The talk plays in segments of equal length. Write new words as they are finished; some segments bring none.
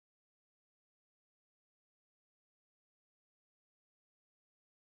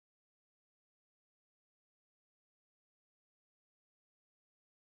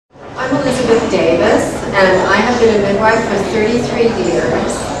I'm Elizabeth Davis, and I have been a midwife for 33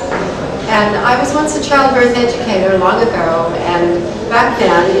 years. And I was once a childbirth educator long ago, and back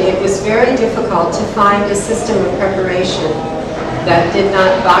then it was very difficult to find a system of preparation that did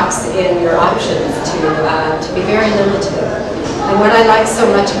not box in your options to be very limited. And what I like so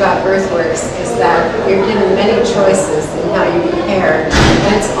much about BirthWorks is that you're given many choices in how you prepare,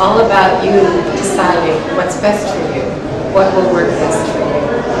 and it's all about you deciding what's best for you, what will work best for you.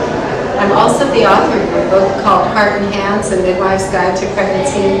 I'm also the author of a book called Heart and Hands, A Midwife's Guide to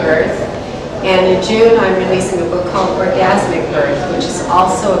Pregnancy and Birth. And in June, I'm releasing a book called Orgasmic Birth, which is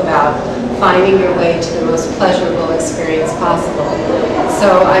also about finding your way to the most pleasurable experience possible.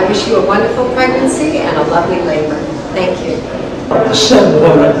 So I wish you a wonderful pregnancy and a lovely labor. Thank you.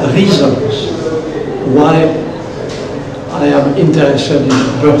 Several reasons why I am interested in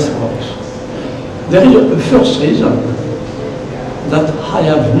BirthWorks. There is a first reason that I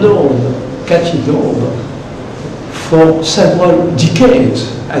have known Cathy Daube for several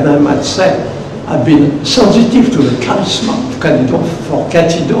decades, and I might say I've been sensitive to the charisma of Cathy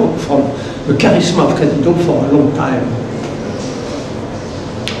Daube, from the charisma of Cathy Daube for a long time.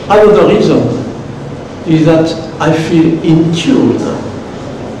 Another reason is that I feel in tune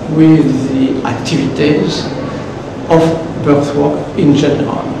with the activities of BirthWorks in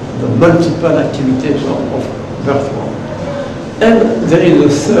general, the multiple activities of BirthWorks. And there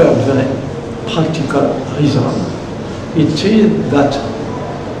is a third very practical reason. It is that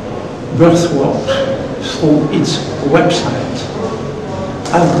BirthWorks, through its website,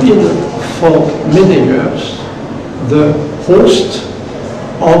 have been for many years the host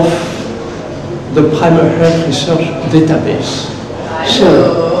of the primary health research database. So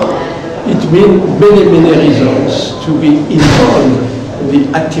it means many reasons to be involved in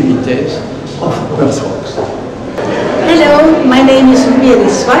the activities of BirthWorks. Hello, my name is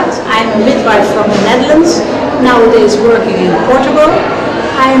Zwart. I'm a midwife from the Netherlands, nowadays working in Portugal.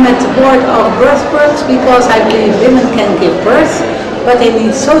 I am at the board of BirthWorks because I believe women can give birth, but they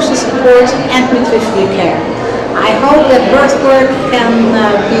need social support and midwifery care. I hope that BirthWorks can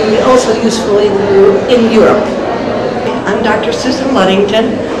be also useful in Europe. I'm Dr. Susan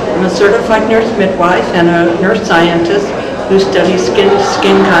Ludington. I'm a certified nurse midwife and a nurse scientist who studies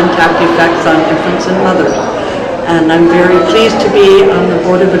skin contact effects on infants and mothers. And I'm very pleased to be on the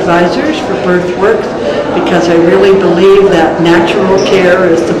board of advisors for BirthWorks because I really believe that natural care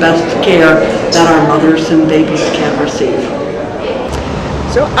is the best care that our mothers and babies can receive.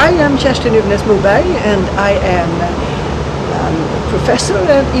 So I am Uvnas-Moberg, and I am a professor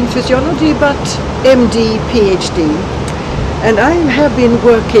in physiology, but MD, PhD. And I have been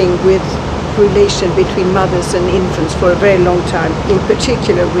working with relation between mothers and infants for a very long time, in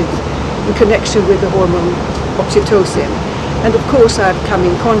particular in connection with the hormone oxytocin. And of course I've come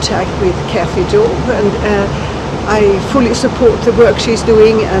in contact with Cathy Daube, and I fully support the work she's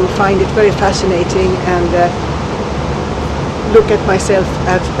doing and find it very fascinating, and look at myself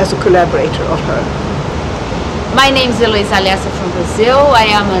as a collaborator of her. My name is Heloisa from Brazil. I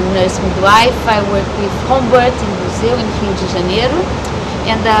am a nurse midwife. I work with home birth in Brazil, in Rio de Janeiro.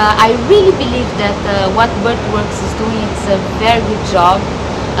 And I really believe that what BirthWorks is doing is a very good job.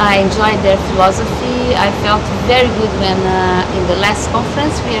 I enjoyed their philosophy. I felt very good when in the last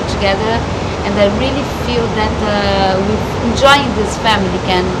conference we are together, and I really feel that enjoying this family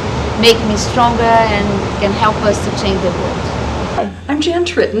can make me stronger and can help us to change the world. I'm Jan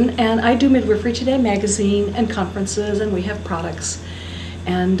Tritten, and I do Midwifery Today magazine and conferences, and we have products.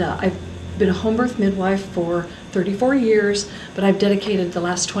 And I've been a home birth midwife for 34 years, but I've dedicated the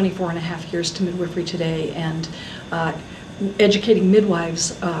last 24 and a half years to Midwifery Today and educating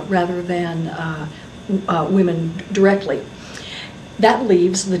midwives rather than women directly. That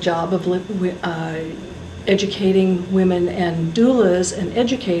leaves the job of educating women and doulas and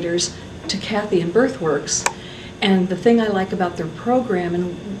educators to Cathy and BirthWorks. And the thing I like about their program,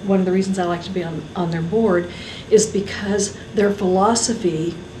 and one of the reasons I like to be on their board, is because their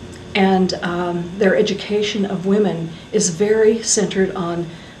philosophy and their education of women is very centered on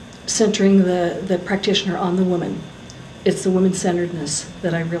centering the practitioner on the woman. It's the woman-centeredness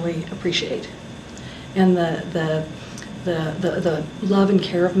that I really appreciate, and the love and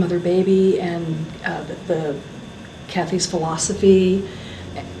care of mother-baby, and the Cathy's philosophy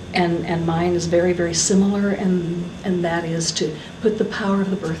and mine is very similar, and that is to put the power of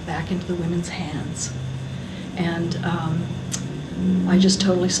the birth back into the women's hands. And I just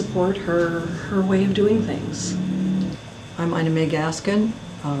totally support her way of doing things. I'm Ina Mae Gaskin,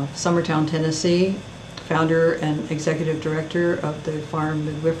 Summertown, Tennessee, founder and executive director of the Farm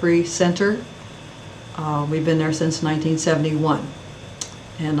Midwifery Center. We've been there since 1971.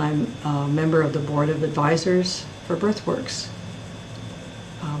 and I'm a member of the Board of Advisors for BirthWorks.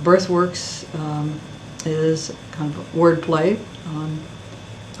 BirthWorks is kind of wordplay,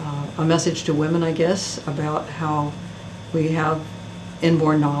 a message to women, I guess, about how we have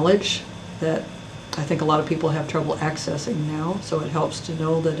inborn knowledge that I think a lot of people have trouble accessing now, so it helps to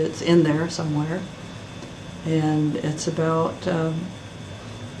know that it's in there somewhere. And it's about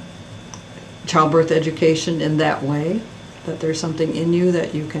childbirth education in that way, that there's something in you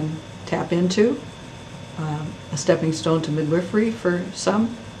that you can tap into, a stepping stone to midwifery for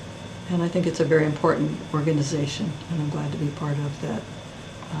some. And I think it's a very important organization, and I'm glad to be part of that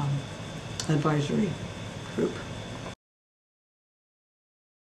advisory group.